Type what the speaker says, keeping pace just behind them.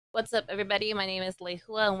What's up, everybody? My name is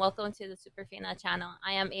Lehua, and welcome to the Superfina Channel.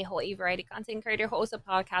 I am a Hawaii variety content creator, host of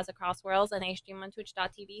podcasts across worlds, and I stream on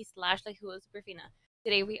twitch.tv/Lehua Superfina.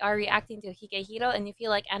 Today, we are reacting to Higehiro, and if you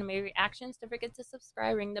like anime reactions, don't forget to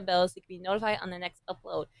subscribe, ring the bell so you can be notified on the next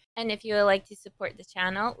upload. And if you would like to support the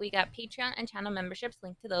channel, we got Patreon and channel memberships.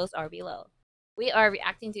 Linked to those are below. We are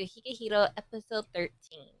reacting to Higehiro episode 13.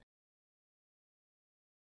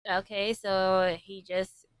 Okay, so he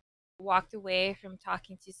just walked away from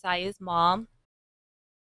talking to Sayu's mom.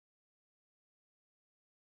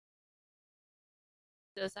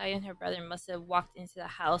 So Sayu and her brother must have walked into the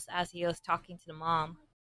house as he was talking to the mom.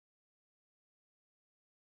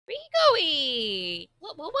 Where you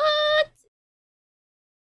going? What?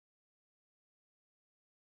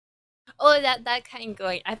 Oh, that kind of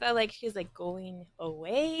going. I felt like she was like going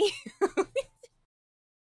away.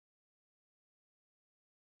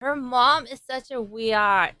 Her mom is such a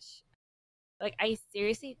weird. Like, I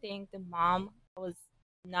seriously think the mom was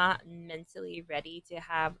not mentally ready to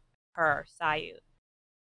have her, Sayu.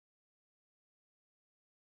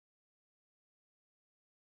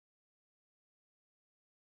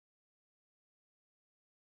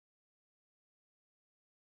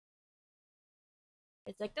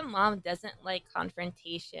 It's like the mom doesn't like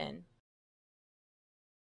confrontation.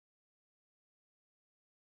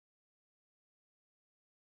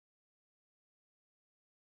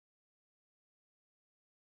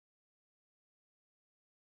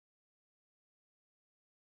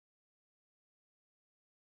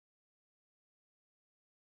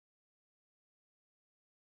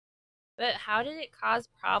 But how did it cause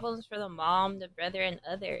problems for the mom, the brother, and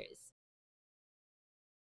others?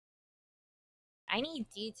 I need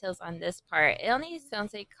details on this part. It only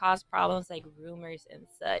sounds like cause problems like rumors and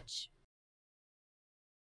such.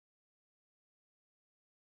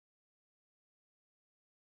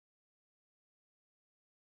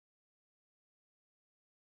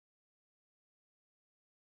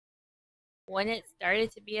 When it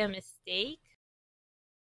started to be a mistake?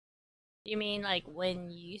 You mean like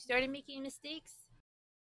when you started making mistakes?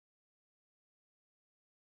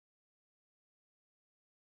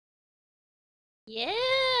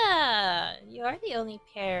 Yeah, you are the only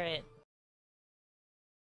parent.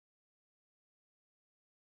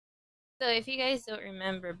 So if you guys don't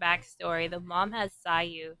remember backstory, the mom had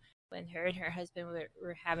Sayu when her and her husband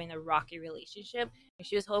were having a rocky relationship, and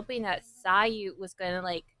she was hoping that Sayu was gonna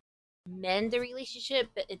like mend the relationship,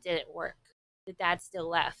 but it didn't work. The dad still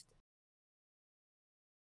left.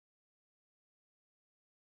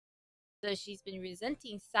 So she's been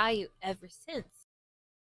resenting Sayu ever since.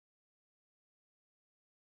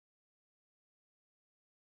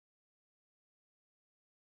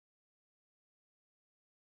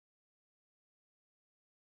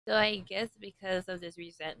 So I guess because of this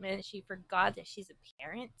resentment, she forgot that she's a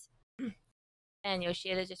parent. And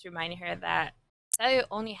Yoshida just reminded her that Sayu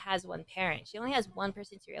only has one parent. She only has one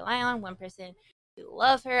person to rely on, one person to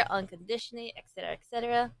love her unconditionally, etc.,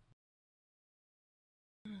 etc.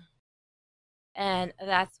 And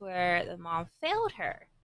that's where the mom failed her.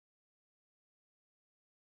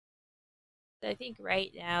 So I think right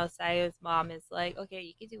now Sayu's mom is like, okay,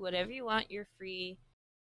 you can do whatever you want, you're free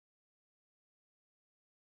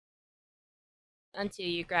until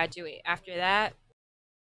you graduate. After that,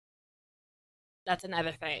 that's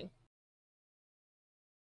another thing.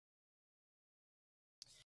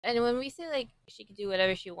 And when we say like she can do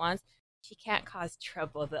whatever she wants, she can't cause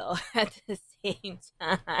trouble though at the same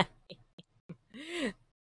time.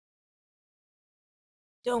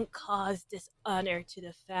 Don't cause dishonor to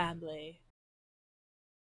the family.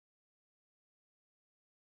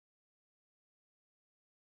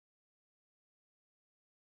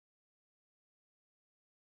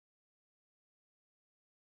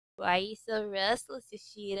 Why are you so restless,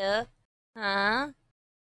 Yoshida? Huh?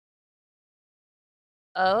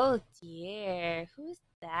 Oh dear, who's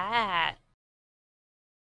that?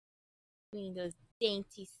 Between those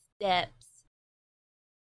dainty steps.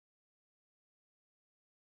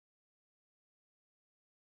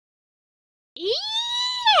 Yeah!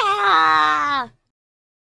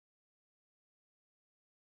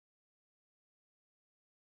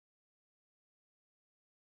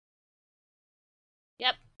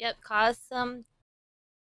 Yep, cause some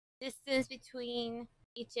distance between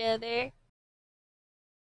each other.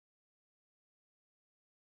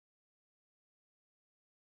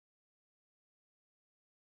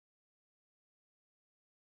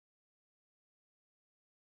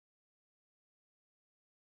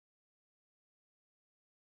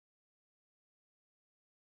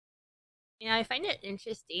 You know, I find it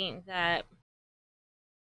interesting that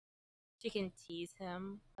she can tease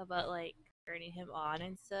him about like turning him on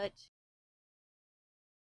and such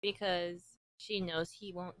because she knows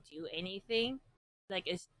he won't do anything. Like,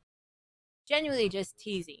 it's genuinely just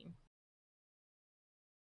teasing.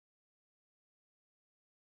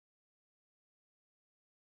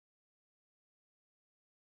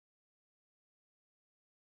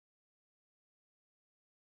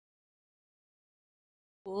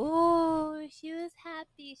 Oh, she was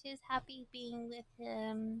happy. She was happy being with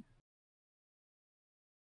him,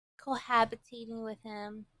 cohabitating with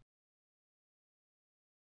him.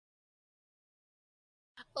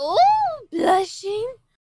 Oh, blushing.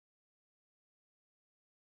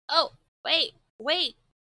 Oh, wait, wait.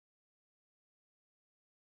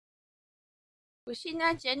 Was she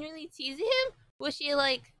not genuinely teasing him? Was she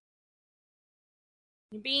like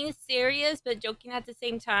being serious but joking at the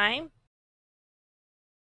same time?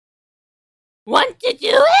 Want to do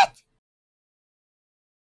it?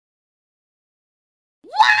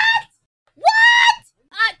 What?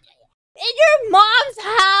 What? In your mom's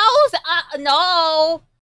house? No.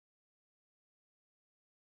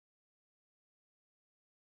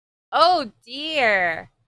 Oh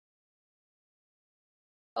dear.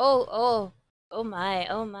 Oh, oh, oh my,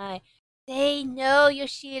 oh my. Say no,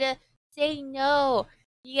 Yoshida. Say no.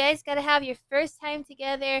 You guys gotta have your first time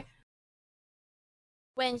together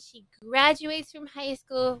when she graduates from high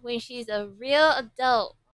school, when she's a real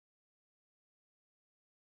adult.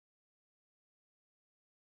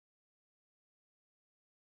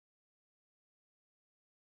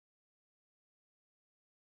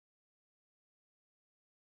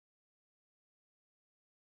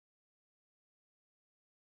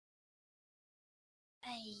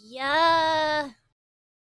 Yeah.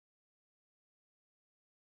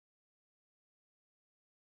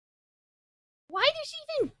 Why did she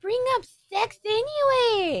even bring up sex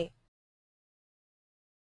anyway?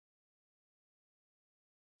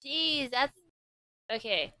 Jeez, that's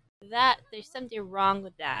okay. That there's something wrong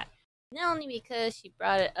with that. Not only because she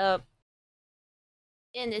brought it up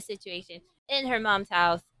in this situation in her mom's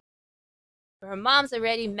house, but her mom's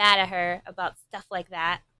already mad at her about stuff like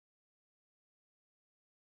that.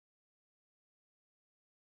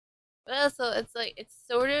 But also, it's like it's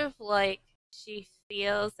sort of like she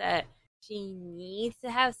feels that she needs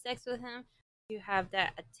to have sex with him to have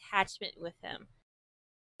that attachment with him,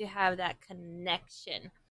 to have that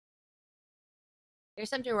connection. There's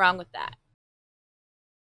something wrong with that.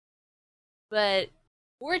 But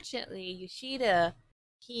fortunately, Yoshida,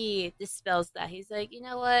 he dispels that. He's like, you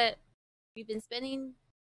know what? We've been spending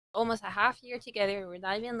almost a half year together. We're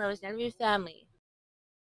not even lovers, not even family.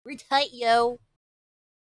 We're tight, yo.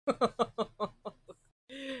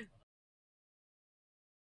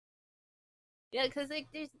 Yeah, because like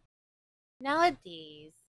there's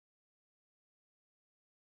nowadays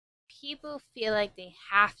people feel like they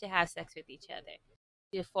have to have sex with each other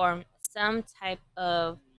to form some type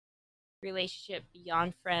of relationship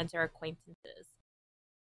beyond friends or acquaintances.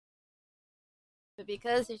 But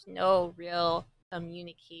because there's no real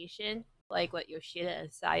communication, like what Yoshida and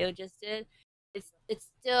Sayu just did, it's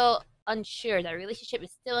still unsure. That relationship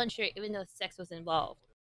is still unsure, even though sex was involved.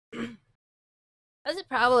 That's a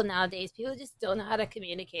problem nowadays. People just don't know how to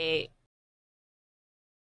communicate,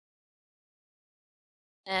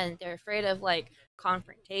 and they're afraid of like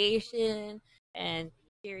confrontation and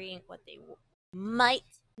hearing what they might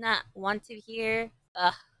not want to hear.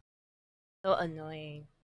 Ugh, so annoying.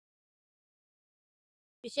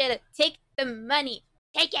 You should take the money.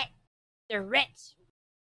 Take it. They're rich.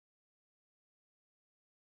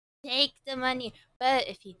 Take the money. But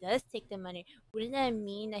if he does take the money, wouldn't that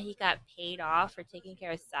mean that he got paid off for taking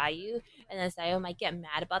care of Sayu? And then Sayu might get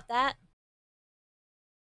mad about that?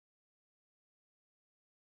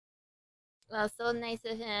 Well, so nice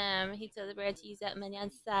of him. He told the bear to use that money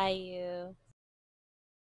on Sayu.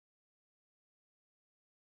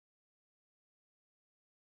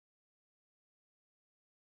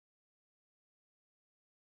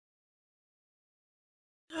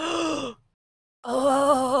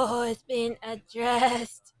 Oh, it's been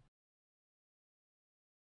addressed.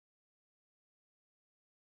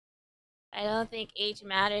 I don't think age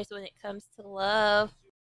matters when it comes to love.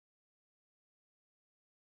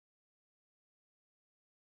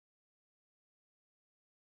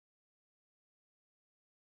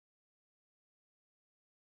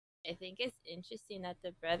 I think it's interesting that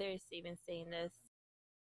the brother is even saying this.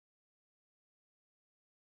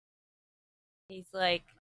 He's like,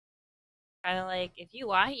 kind of like, if you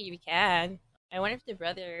want, you can. I wonder if the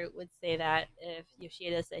brother would say that if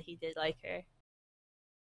Yoshida said he did like her.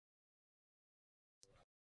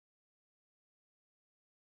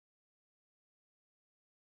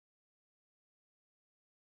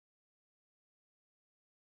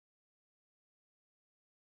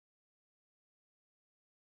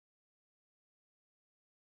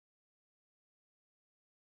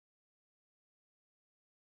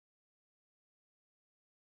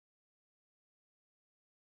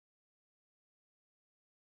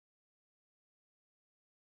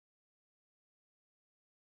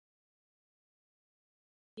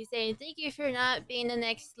 He's saying, "Thank you for not being the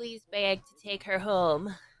next sleazebag to take her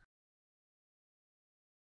home."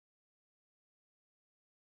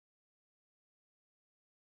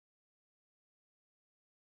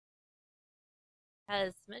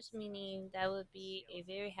 Has much meaning. That would be a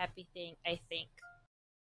very happy thing, I think.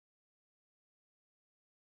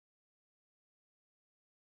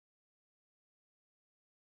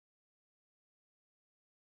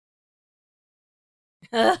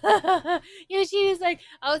 Yoshi was like,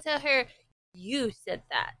 "I'll tell her you said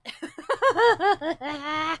that."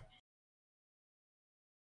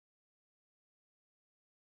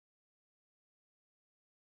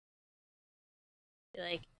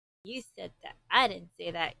 Like, you said that. I didn't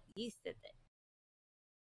say that. You said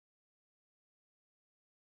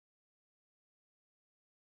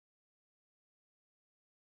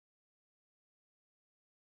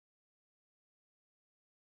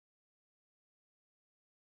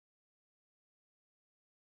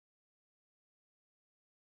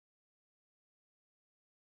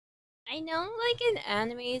I know, like in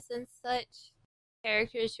animes and such,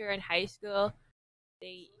 characters who are in high school,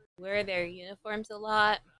 they wear their uniforms a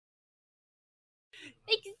lot.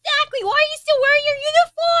 Exactly! Why are you still wearing your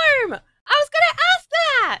uniform? I was gonna ask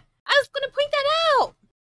that! I was gonna point that out!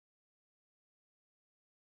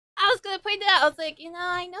 I was like,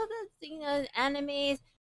 I know that, animes,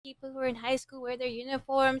 people who are in high school wear their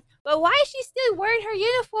uniforms, but why is she still wearing her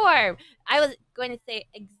uniform? I was going to say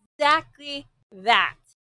exactly that.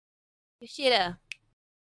 Yoshida,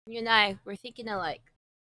 you and I, we're thinking alike.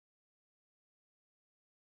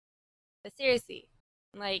 But seriously,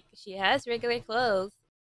 like, she has regular clothes,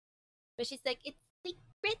 but she's like, it's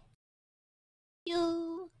secret.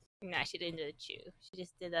 You. Nah, she didn't do the chew. She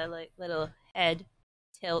just did a like little head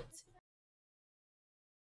tilt.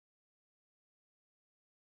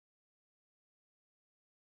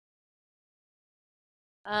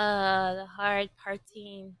 The hard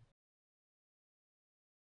parting.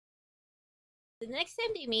 The next time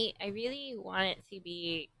they meet, I really want it to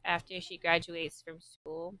be after she graduates from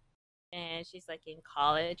school and she's like in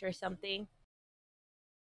college or something.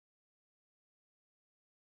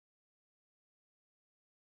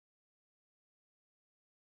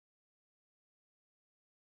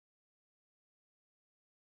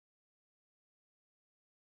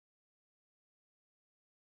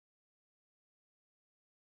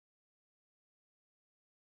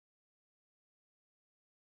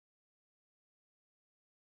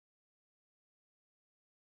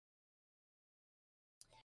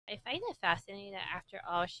 I find it fascinating that after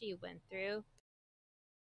all she went through,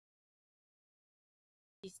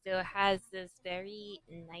 she still has this very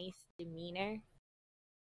nice demeanor.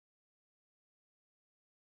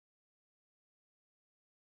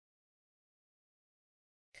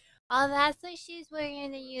 Oh, that's why she's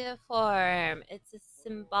wearing the uniform. It's a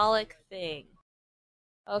symbolic thing.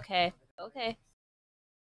 Okay, okay.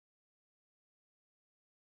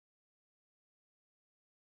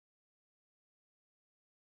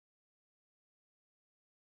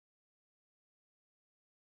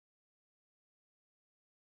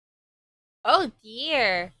 Oh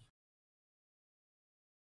dear.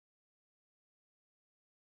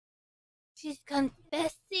 She's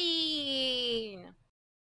confessing.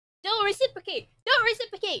 Don't reciprocate. Don't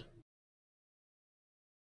reciprocate.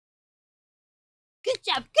 Good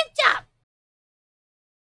job. Good job.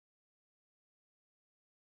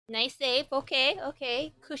 Nice save. Okay,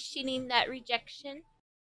 okay. Cushioning that rejection.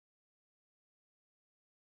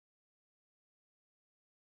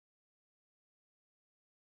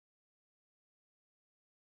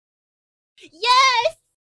 Yes!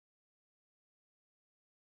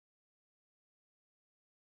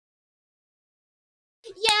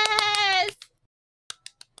 Yes!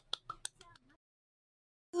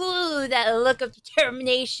 Ooh, that look of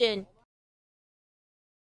determination.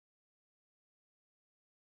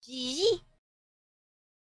 Gigi?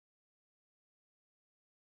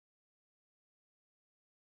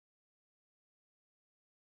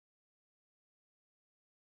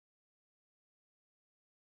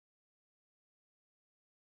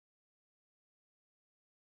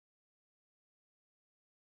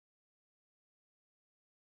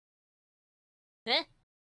 Huh?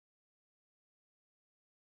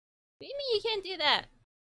 What do you mean you can't do that?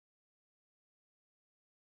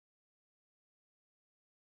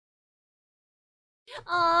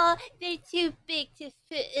 Aw, they're too big to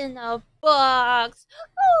fit in a box.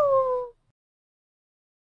 Ooh.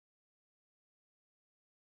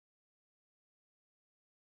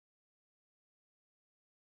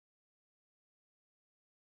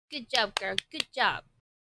 Good job, girl. Good job.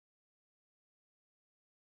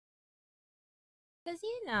 Because,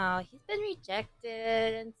 you know, he's been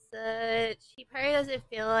rejected and such. He probably doesn't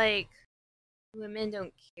feel like women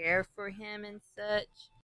don't care for him and such.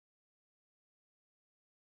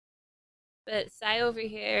 But Sai over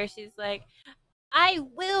here, she's like, I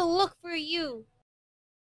will look for you.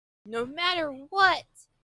 No matter what.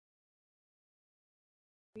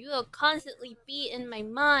 You will constantly be in my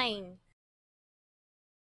mind.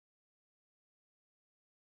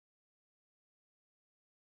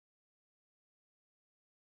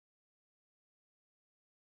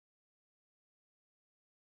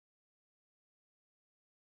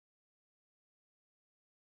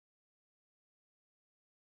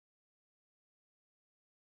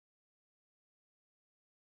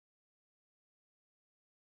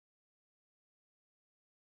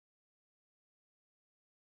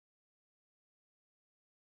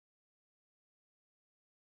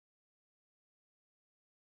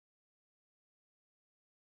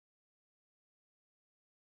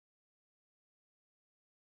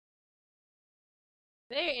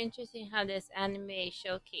 Very interesting how this anime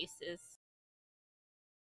showcases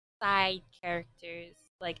side characters,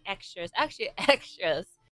 like extras. Actually, extras.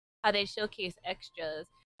 How they showcase extras.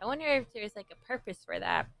 I wonder if there's like a purpose for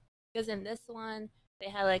that. Because in this one, they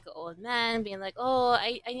had like an old man being like, oh,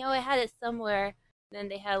 I know I had it somewhere. And then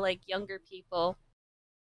they had like younger people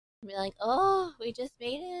be like, oh, we just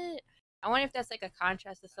made it. I wonder if that's like a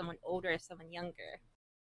contrast to someone older or someone younger.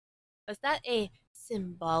 Was that a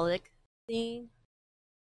symbolic thing?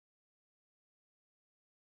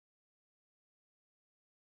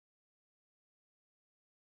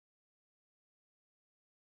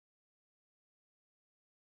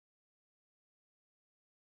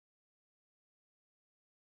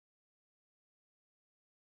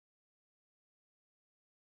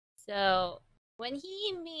 So, when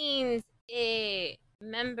he means a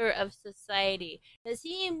member of society, does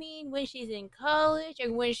he mean when she's in college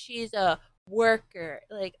or when she's a worker,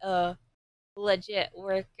 like a legit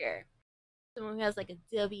worker? Someone who has like a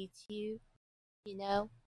W-2, you know?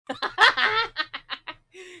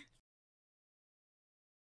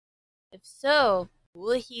 If so,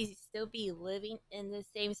 will he still be living in the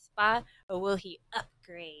same spot or will he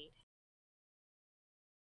upgrade?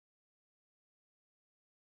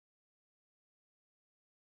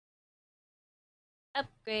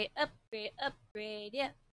 Upgrade, upgrade, upgrade,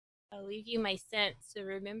 yeah. I'll leave you my scent, so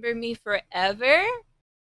remember me forever?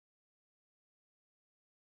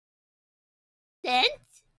 Scent?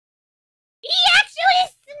 He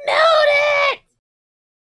actually smelled it!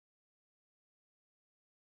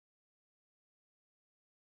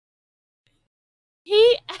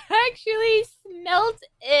 He actually smelled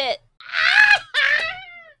it!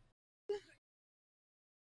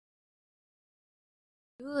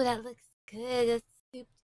 Ooh, that looks good. That's soup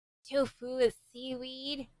tofu with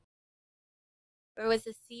seaweed. Or was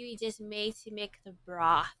the seaweed just made to make the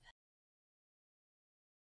broth?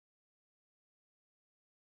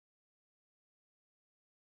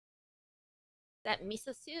 That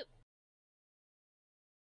miso soup?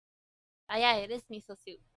 Oh yeah, it is miso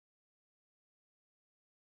soup.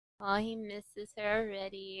 Oh, he misses her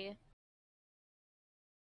already.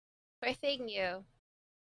 Poor thing you.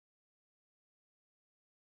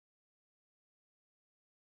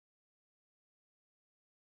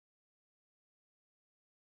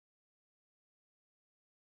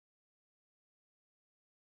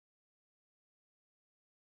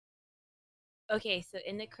 Okay, so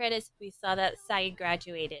in the credits we saw that Sayu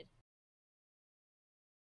graduated.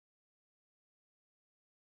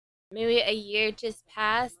 Maybe a year just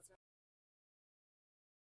passed.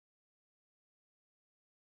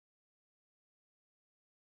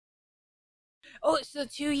 Oh, so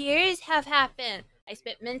 2 years have happened. I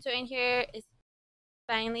spent mentoring here. It's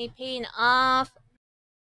finally paying off.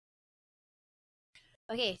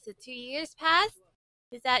 Okay, so 2 years passed.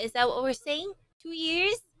 Is that what we're saying? 2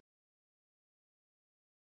 years?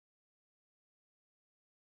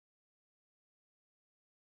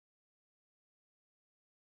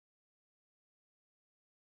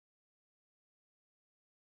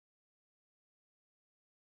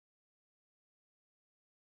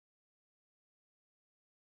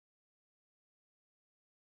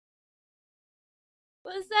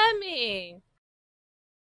 What does that mean?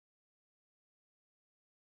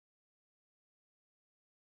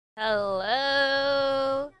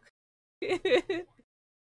 Hello.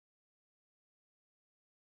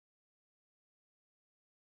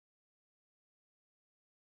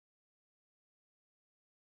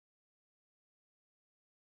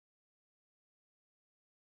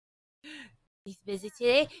 He's busy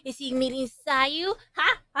today. Is he meeting Sayu?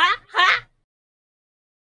 Ha ha ha!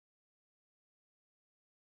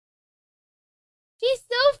 She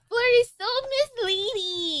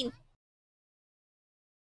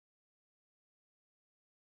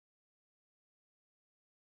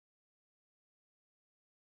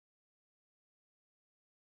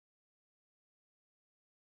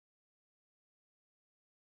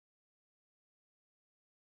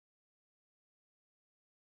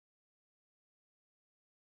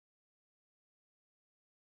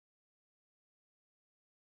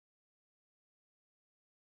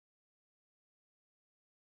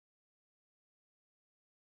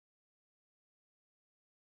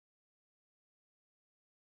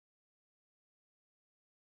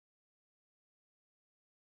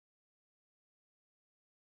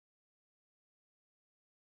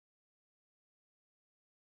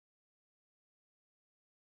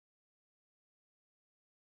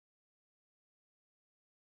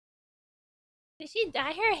Did she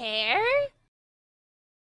dye her hair?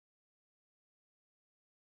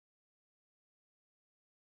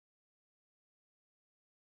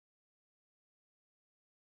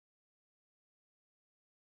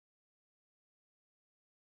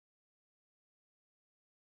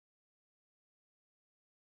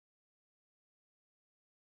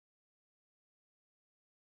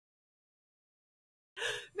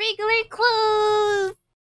 Regular clothes!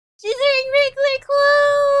 She's wearing regular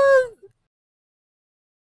clothes!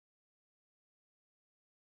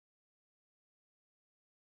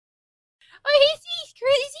 Oh, is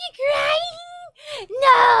he crying?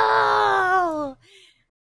 No!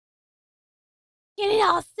 Getting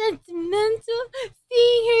all sentimental,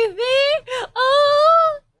 seeing her there.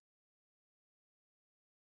 Oh!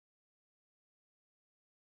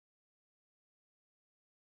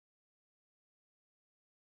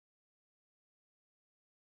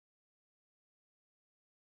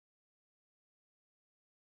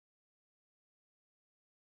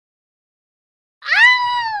 Ah!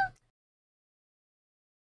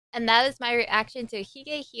 And that is my reaction to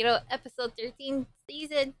Higehiro episode 13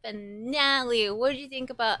 season finale. What did you think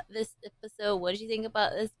about this episode? What did you think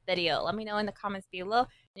about this video? Let me know in the comments below.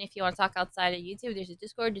 And if you want to talk outside of YouTube, there's a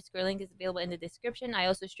Discord. Discord link is available in the description. I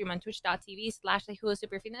also stream on twitch.tv/Lehua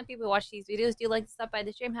Superfina. People watch these videos. Do you like to stop by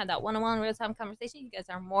the stream? Have that one-on-one real-time conversation? You guys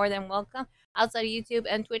are more than welcome. Outside of YouTube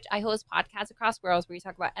and Twitch, I host podcasts across worlds where we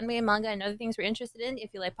talk about anime and manga and other things we're interested in.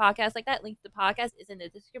 If you like podcasts like that, link to the podcast is in the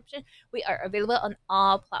description. We are available on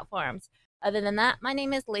all platforms. Other than that, my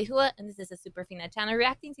name is Lehua, and this is the Superfina Channel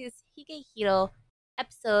reacting to this Higehiro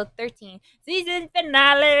episode 13 season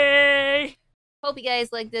finale. Hope you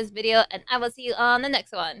guys like this video, and I will see you on the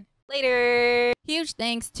next one. Later! Huge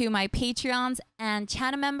thanks to my Patreons and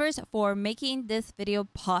channel members for making this video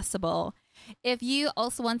possible. If you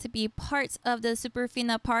also want to be part of the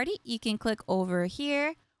Superfina party, you can click over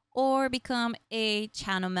here or become a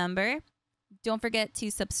channel member. Don't forget to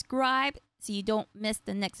subscribe so you don't miss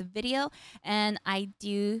the next video. And I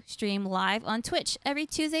do stream live on Twitch every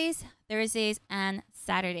Tuesdays, Thursdays, and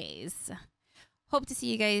Saturdays. Hope to see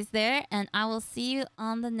you guys there, and I will see you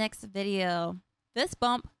on the next video. Fist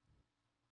bump.